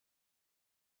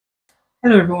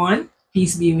Hello, everyone.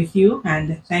 Peace be with you,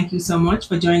 and thank you so much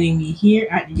for joining me here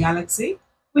at the Galaxy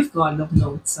with God Love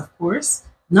Notes. Of course,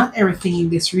 not everything in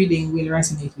this reading will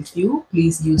resonate with you.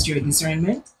 Please use your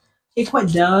discernment. Take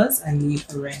what does and leave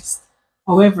the rest.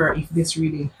 However, if this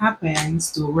reading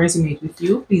happens to resonate with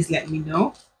you, please let me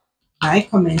know by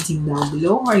commenting down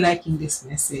below or liking this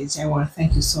message. I want to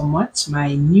thank you so much,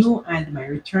 my new and my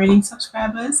returning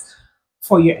subscribers,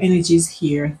 for your energies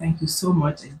here. Thank you so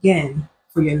much again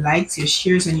for your likes, your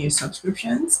shares, and your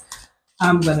subscriptions.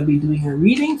 I'm going to be doing a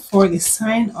reading for the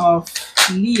sign of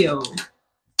Leo.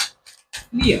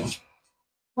 Leo,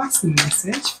 what's the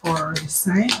message for the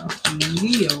sign of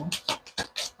Leo?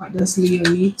 What does Leo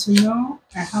need to know?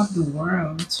 I have the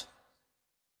world.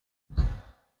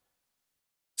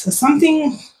 So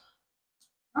something,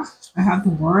 I have the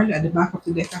world at the back of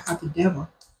the deck. I have the devil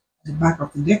at the back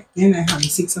of the deck. Then I have the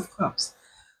Six of Cups.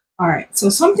 All right, so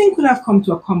something could have come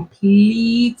to a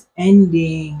complete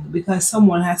ending because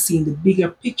someone has seen the bigger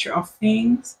picture of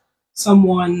things.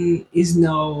 Someone is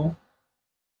now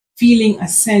feeling a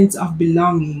sense of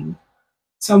belonging.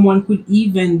 Someone could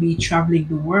even be traveling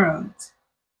the world,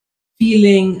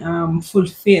 feeling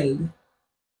fulfilled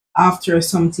after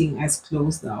something has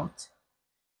closed out.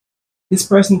 This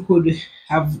person could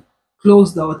have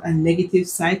closed out a negative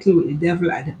cycle with the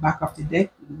devil at the back of the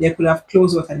deck. They could have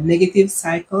closed out a negative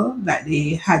cycle that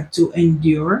they had to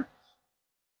endure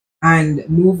and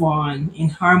move on in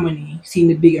harmony, seeing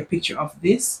the bigger picture of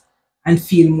this and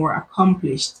feel more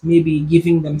accomplished, maybe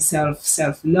giving themselves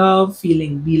self-love,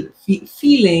 feeling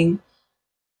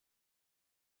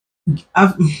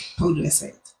of, how do I say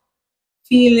it?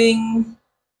 Feeling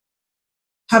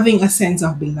having a sense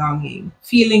of belonging,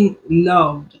 feeling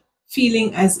loved,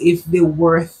 feeling as if they're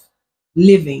worth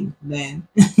living then.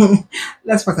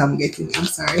 That's what I'm getting. I'm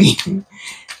sorry.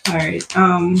 All right.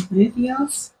 Anything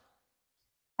else?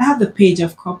 I have the Page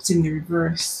of Cups in the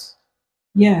reverse.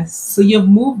 Yes. So you've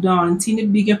moved on, seen the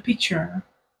bigger picture.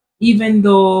 Even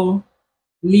though,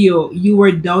 Leo, you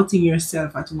were doubting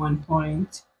yourself at one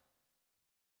point.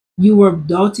 You were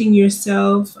doubting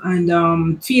yourself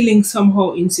and feeling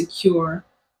somehow insecure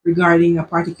regarding a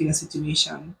particular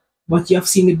situation. But you have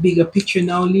seen the bigger picture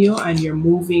now, Leo, and you're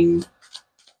moving,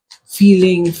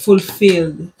 feeling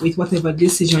fulfilled with whatever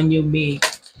decision you make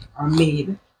or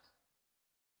made.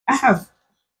 I have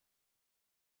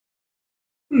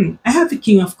I have the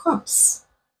King of Cups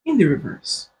in the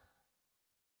reverse.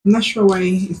 I'm not sure why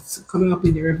it's coming up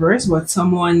in the reverse, but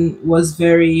someone was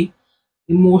very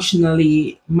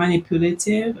emotionally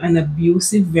manipulative and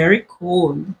abusive, very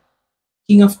cold.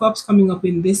 King of Cups coming up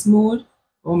in this mode.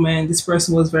 Oh man, this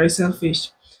person was very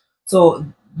selfish. So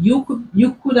you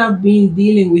could have been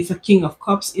dealing with a King of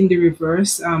Cups in the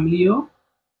reverse, Leo.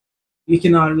 You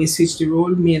can always switch the role,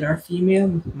 male or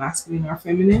female, masculine or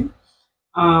feminine.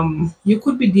 You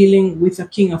could be dealing with a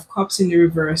King of Cups in the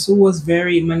reverse who was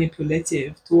very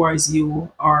manipulative towards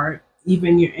you or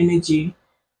even your energy.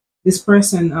 This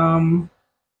person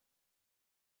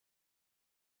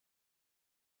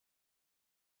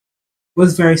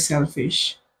was very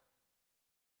selfish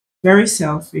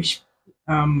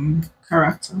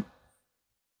character.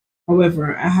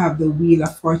 However, I have the Wheel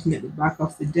of Fortune at the back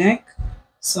of the deck.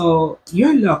 So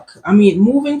your luck, I mean,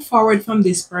 moving forward from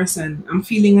this person, I'm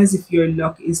feeling as if your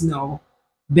luck is now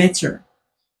better.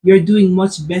 You're doing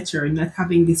much better not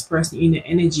having this person in your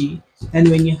energy than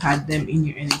when you had them in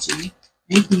your energy.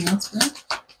 Anything else, Brad?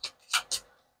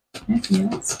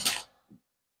 Anything else?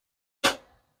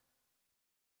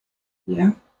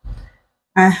 Yeah.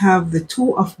 I have the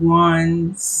Two of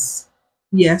Wands.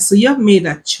 Yeah, so you have made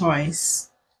a choice.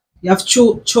 You have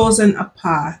chosen a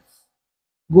path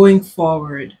going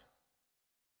forward.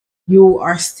 You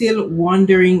are still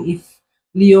wondering if,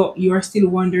 Leo, you are still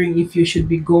wondering if you should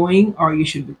be going or you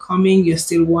should be coming. You're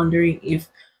still wondering if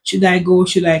should I go,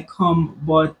 should I come,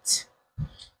 but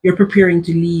you're preparing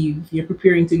to leave. You're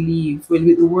preparing to leave. Well,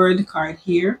 with the World card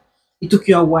here, it took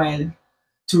you a while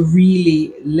to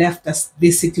really left us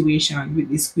this situation with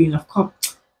this Queen of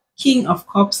Cups. King of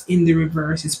Cups in the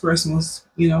reverse. This person was,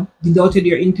 you doubted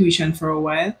your intuition for a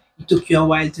while. It took you a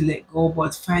while to let go,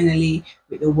 but finally,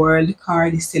 with the World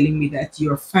card, is telling me that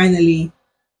you're finally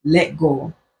let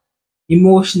go,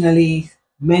 emotionally,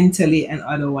 mentally, and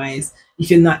otherwise.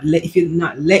 If you're not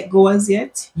let go as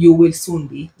yet, you will soon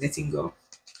be letting go.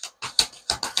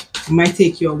 It might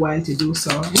take you a while to do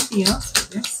so. Anything else?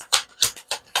 Yes.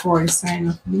 For a sign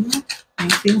of Leo.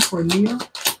 Anything for Leo?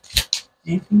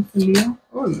 Anything for Leo?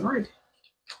 Oh Lord.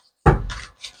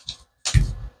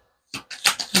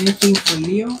 Anything for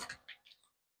Leo?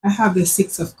 I have the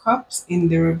Six of Cups in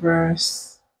the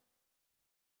reverse.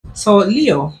 So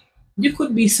Leo, You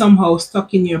could be somehow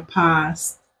stuck in your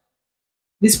past.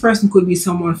 This person could be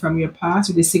someone from your past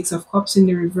with the Six of Cups in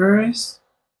the reverse.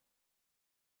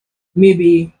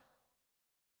 Maybe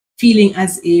feeling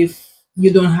as if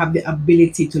you don't have the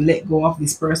ability to let go of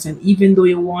this person. Even though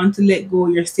you want to let go,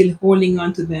 you're still holding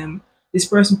on to them. This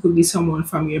person could be someone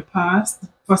from your past.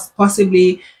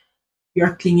 Possibly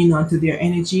you're clinging on to their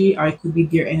energy, or it could be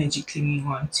their energy clinging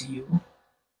on to you.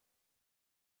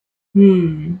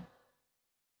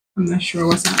 I'm not sure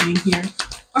what's happening here.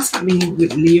 What's happening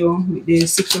with Leo with the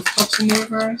Six of Cups in the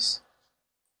reverse?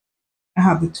 I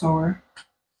have the Tower.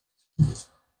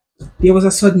 There was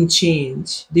a sudden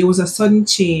change. There was a sudden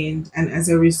change, and as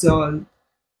a result,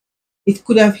 it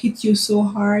could have hit you so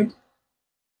hard.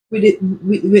 With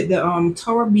the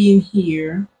Tower being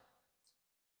here,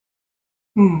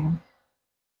 it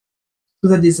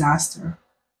was a disaster.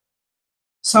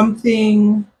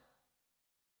 Something,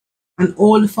 an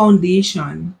old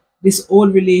foundation, this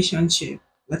old relationship,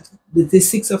 that the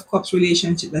Six of Cups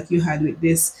relationship that you had with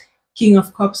this King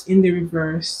of Cups in the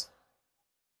reverse.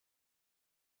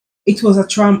 It was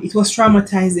it was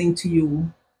traumatizing to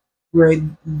you, where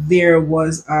there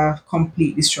was a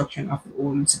complete destruction of the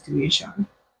old situation.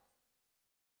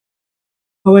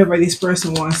 However, this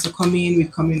person wants to come in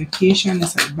with communication.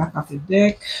 That's at the back of the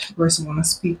deck. The person want to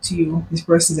speak to you. This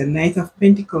person is a Knight of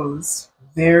Pentacles.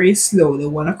 Very slow. They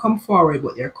want to come forward,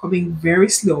 but they're coming very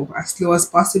slow as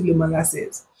possibly,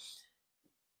 molasses.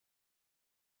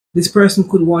 This person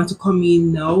could want to come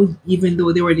in now, even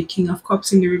though they were the King of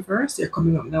Cups in the reverse. They're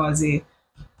coming up now as a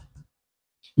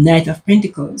Knight of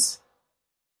Pentacles.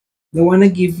 They want to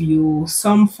give you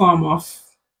some form of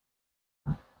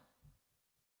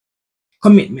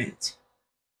commitment.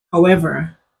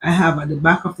 However, I have at the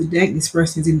back of the deck, this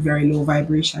person is in very low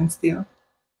vibration still.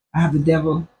 I have the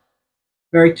Devil,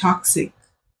 very toxic.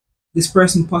 This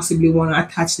person possibly want to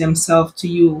attach themselves to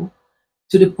you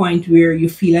to the point where you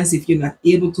feel as if you're not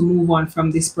able to move on from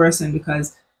this person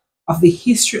because of the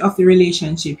history of the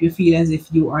relationship. You feel as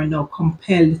if you are now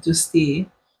compelled to stay.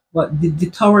 But the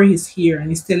Tower is here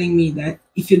and it's telling me that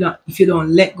if you don't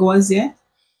let go as yet,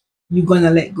 you're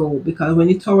gonna let go, because when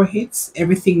the Tower hits,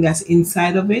 everything that's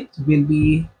inside of it will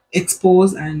be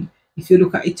exposed. And if you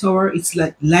look at the Tower, it's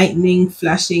like lightning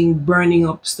flashing, burning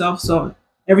up stuff, so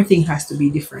everything has to be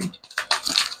different.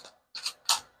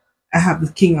 I have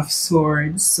the King of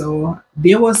Swords, so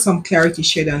there was some clarity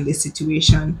shed on this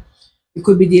situation. You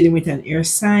could be dealing with an air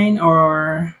sign,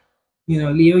 or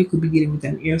Leo, you could be dealing with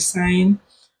an air sign,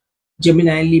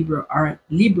 Gemini,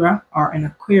 Libra, or an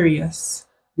Aquarius.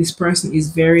 This person is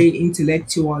very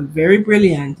intellectual, very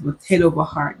brilliant, but head over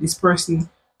heart. This person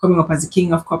coming up as the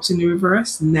King of Cups in the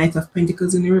reverse, Knight of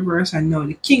Pentacles in the reverse, and now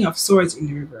the King of Swords in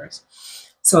the reverse.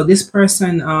 So this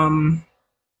person,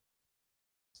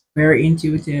 very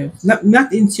intuitive,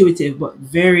 not intuitive, but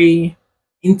very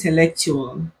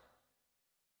intellectual,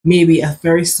 maybe a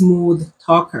very smooth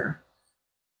talker.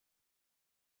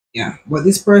 Yeah, but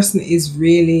this person is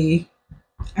really,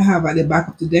 I have at the back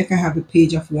of the deck, I have the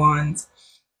Page of Wands.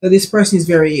 So this person is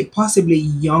very possibly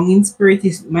young in spirit.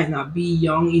 This might not be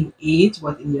young in age,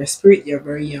 but in their spirit, they're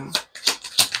very young.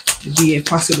 Be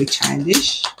possibly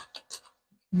childish.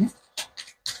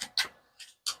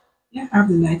 Yeah, I have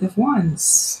the Knight of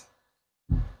Wands.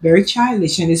 Very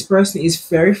childish, and this person is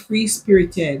very free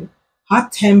spirited,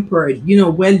 hot tempered,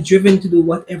 well driven to do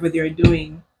whatever they're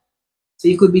doing. So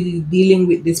you could be dealing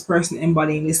with this person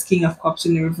embodying this King of Cups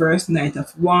in the reverse, Knight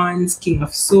of Wands, King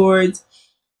of Swords.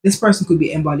 This person could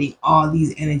be embodying all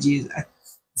these energies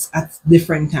at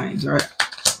different times, right?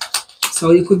 So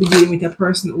you could be dealing with a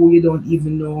person who you don't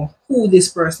even know who this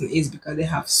person is, because they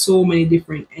have so many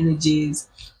different energies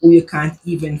who you can't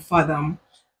even fathom.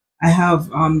 I have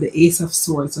the Ace of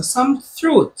Swords. So some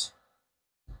truth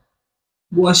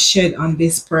was shed on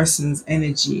this person's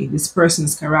energy, this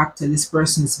person's character, this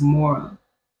person's moral.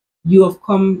 You have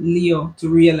come, Leo, to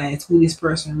realize who this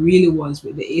person really was.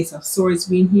 With the Ace of Swords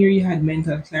being here, you had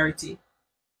mental clarity.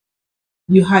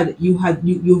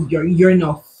 You're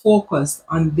now focused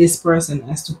on this person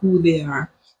as to who they are.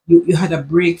 You had a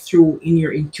breakthrough in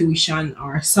your intuition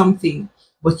or something,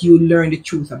 but you learned the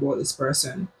truth about this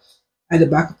person. At the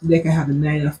back of the deck, I have the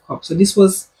Nine of Cups. So this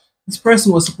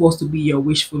person was supposed to be your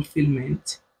wish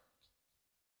fulfillment,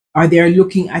 or they're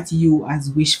looking at you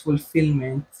as wish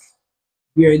fulfillment,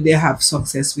 where they have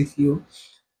success with you.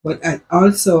 But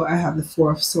also, I have the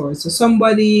Four of Swords. So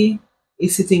somebody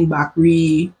is sitting back,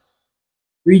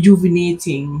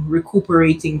 rejuvenating,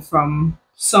 recuperating from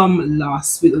some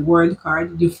loss. With the World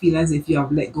card, you feel as if you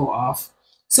have let go of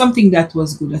something that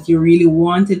was good, that you really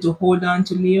wanted to hold on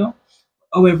to, Leo.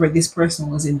 However, this person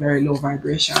was in very low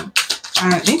vibration.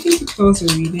 Anything to close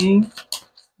the reading?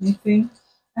 Anything?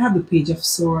 I have the Page of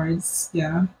Swords.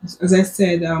 Yeah, as I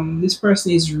said, this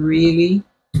person is really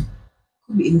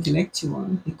could be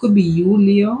intellectual. It could be you,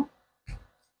 Leo,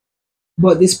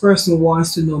 but this person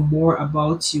wants to know more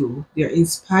about you. They're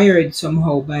inspired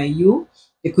somehow by you.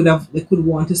 They could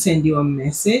want to send you a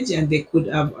message, and they could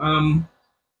have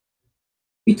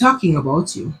be talking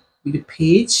about you with the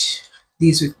page.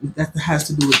 These with that has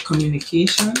to do with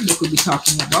communication. They could be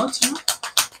talking about you.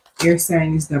 Air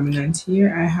sign is dominant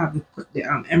here. I have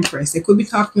the Empress. They could be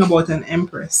talking about an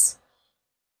Empress.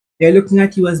 They're looking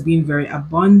at you as being very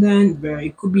abundant. Very,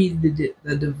 it could be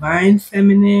the divine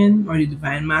feminine or the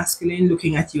divine masculine,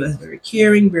 looking at you as very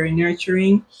caring, very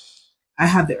nurturing. I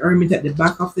have the Hermit at the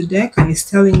back of the deck, and it's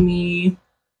telling me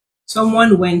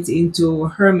someone went into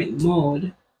hermit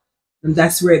mode, and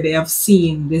that's where they have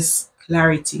seen this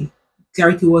clarity.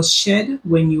 Clarity was shed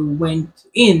when you went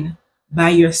in by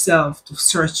yourself to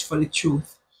search for the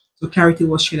truth. So clarity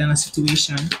was shed on a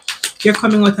situation. You're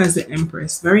coming out as the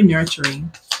Empress, very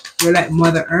nurturing. You're like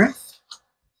Mother Earth.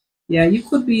 Yeah, you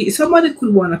could be, somebody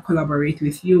could want to collaborate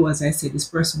with you. As I said, this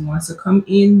person wants to come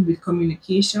in with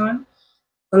communication,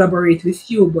 collaborate with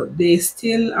you, but they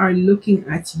still are looking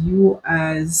at you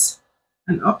as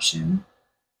an option.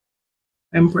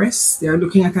 Empress, they're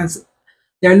looking at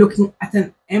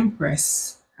an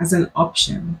Empress as an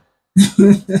option.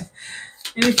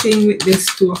 Anything with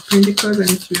this Two of Pentacles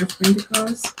and Three of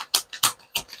Pentacles?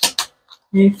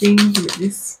 Anything with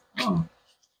this? Oh,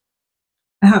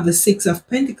 I have the Six of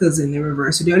Pentacles in the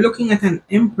reverse. So they're looking at an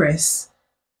Empress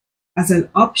as an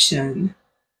option.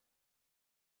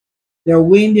 They're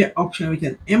weighing their option with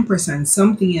an Empress and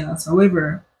something else.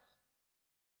 However,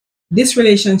 this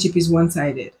relationship is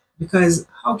one-sided, because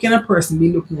how can a person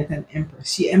be looking at an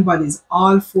Empress? She embodies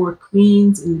all four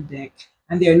queens in the deck,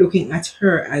 and they're looking at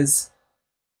her as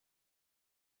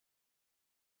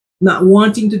not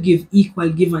wanting to give equal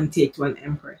give and take to an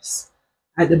Empress.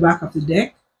 At the back of the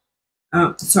deck,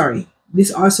 sorry,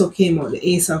 this also came out, the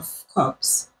Ace of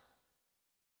Cups.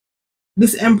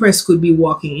 This Empress could be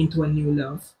walking into a new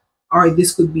love, or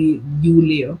this could be you,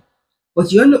 Leo.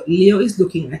 But Leo is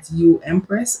looking at you,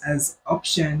 Empress, as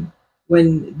option.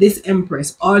 When this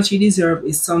Empress, all she deserves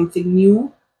is something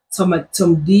new, some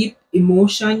deep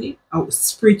emotion, a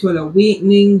spiritual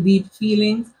awakening, deep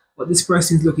feelings. But this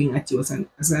person is looking at you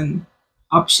as an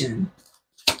option.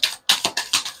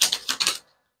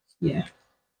 Yeah.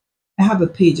 I have a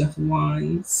Page of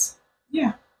Wands.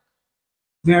 Yeah.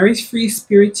 Very free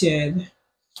spirited,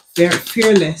 very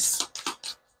fearless.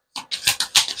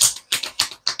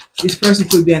 This person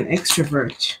could be an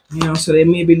extrovert, so they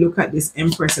maybe look at this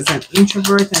Empress as an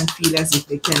introvert and feel as if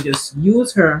they can just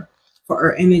use her for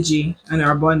her energy and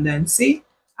her abundance. See,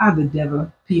 I have the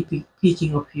Devil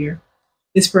peeking up here.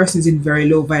 This person is in very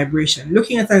low vibration,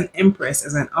 looking at an Empress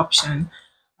as an option.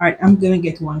 All right, I'm going to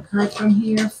get one card from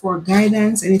here for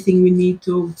guidance. Anything we need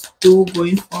to do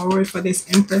going forward for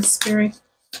this Empress spirit?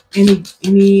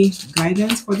 Any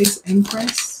guidance for this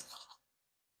Empress?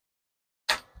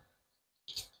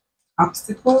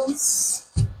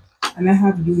 Obstacles, and I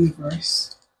have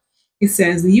Universe. It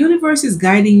says the universe is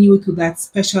guiding you to that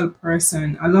special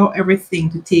person. Allow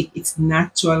everything to take its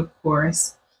natural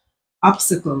course.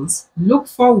 Obstacles, look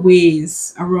for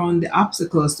ways around the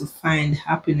obstacles to find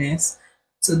happiness.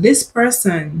 So this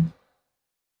person,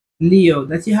 Leo,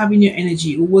 that you have in your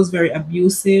energy, who was very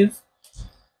abusive,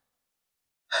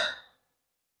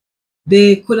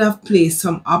 they could have placed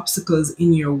some obstacles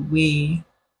in your way.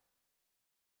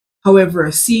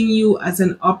 However, seeing you as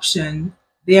an option,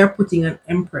 they are putting an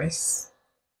Empress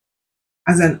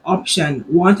as an option,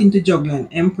 wanting to juggle an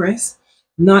Empress,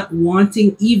 not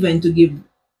wanting even to give.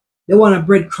 They want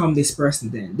to breadcrumb this person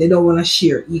then. They don't want to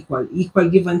share equal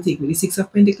give and take with the Six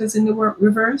of Pentacles in the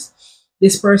reverse.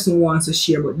 This person wants to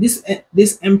share, but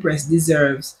this Empress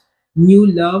deserves new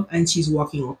love, and she's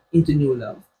walking up into new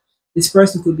love. This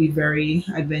person could be very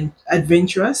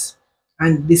adventurous,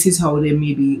 and this is how they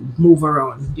maybe move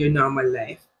around their normal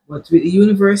life. But with the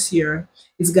universe here,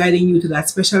 it's guiding you to that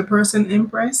special person,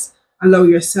 Empress. Allow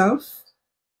yourself,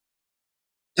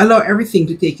 allow everything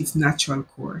to take its natural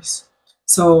course.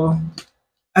 So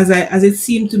as it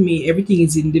seemed to me, everything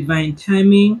is in divine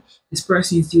timing. This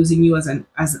person is using you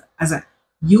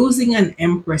using an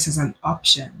Empress as an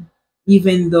option,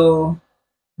 even though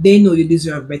they know you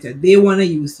deserve better. They want to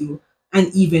use you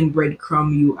and even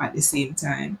breadcrumb you at the same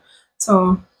time.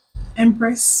 So,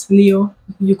 Empress, Leo,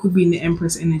 you could be in the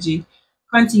Empress energy.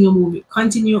 Continue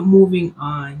moving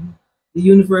on. The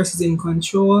universe is in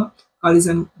control. God is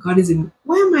in,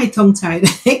 why am I tongue tied?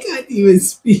 I can't even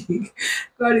speak.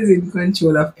 God is in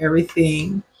control of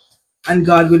everything. And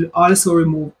God will also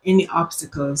remove any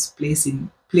obstacles placed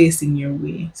in your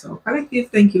way. So collective,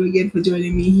 thank you again for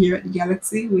joining me here at the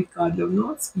Galaxy with God Love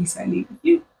Notes. Peace, I leave with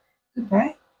you.